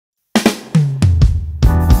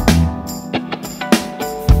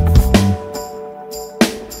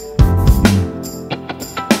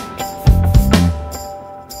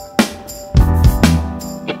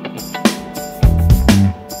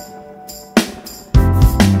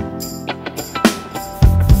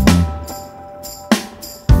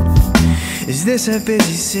Is this a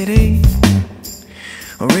busy city,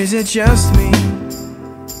 or is it just me?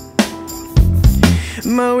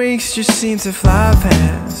 My weeks just seem to fly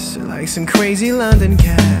past, like some crazy London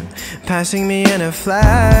cab, passing me in a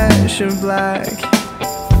flash of black.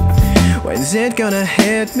 When's it gonna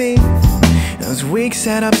hit me? Those weeks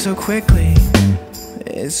add up so quickly,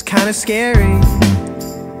 it's kinda scary.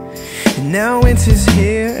 And now winter's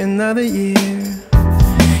here, another year.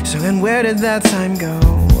 So then where did that time go?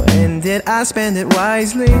 And did I spend it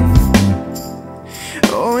wisely?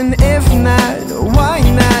 Oh, and if not, why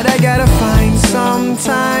not? I gotta find some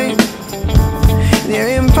time. They're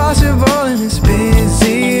impossible in this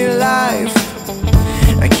busy life.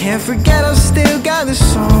 I can't forget I've still got this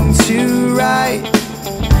song to write,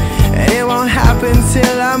 and it won't happen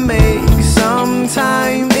till I make some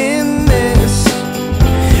time in this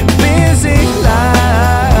busy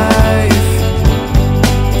life.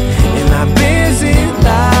 In my busy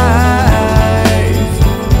life.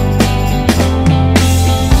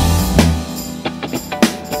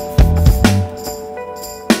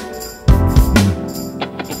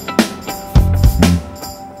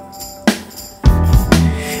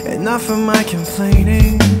 Enough of my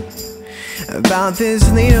complaining about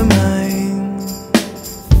this need of mine,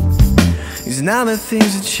 'cause now that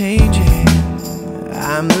things are changing,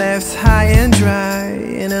 I'm left high and dry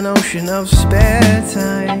in an ocean of spare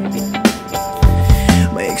time.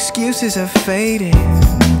 My excuses are fading,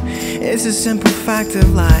 it's a simple fact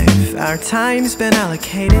of life. Our time's been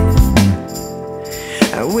allocated,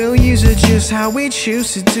 and we'll use it just how we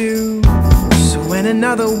choose to do. So when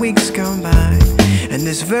another week's gone by and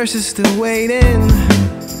this verse is still waiting,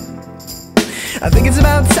 I think it's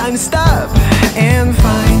about time to stop and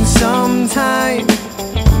find some time.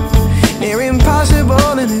 They're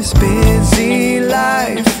impossible in this busy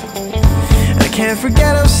life. I can't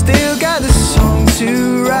forget I've still got this song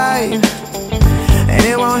to write, and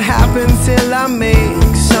it won't happen till I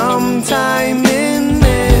make some time in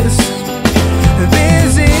this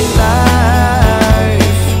busy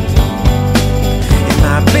life. In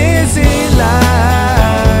my busy life.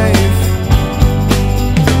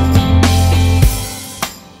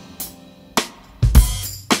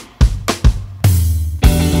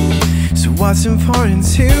 So what's important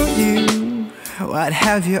to you? What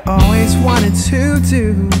have you always wanted to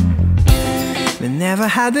do but never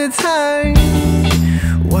had the time?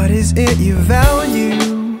 What is it you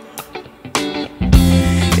value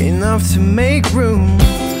enough to make room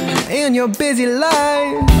in your busy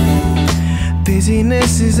life?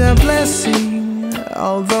 Busyness is a blessing,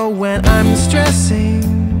 although when I'm stressing,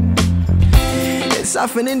 it's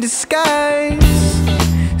often in disguise.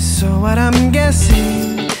 So what I'm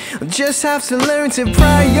guessing, I'll just have to learn to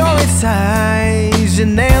prioritize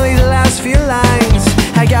and nail these last few lines.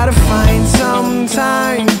 I gotta find some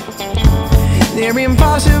time. They're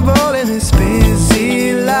impossible in this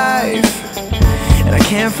busy life, and I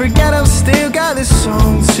can't forget I've still got this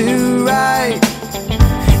song to write,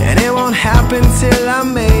 and it won't happen till I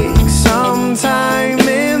make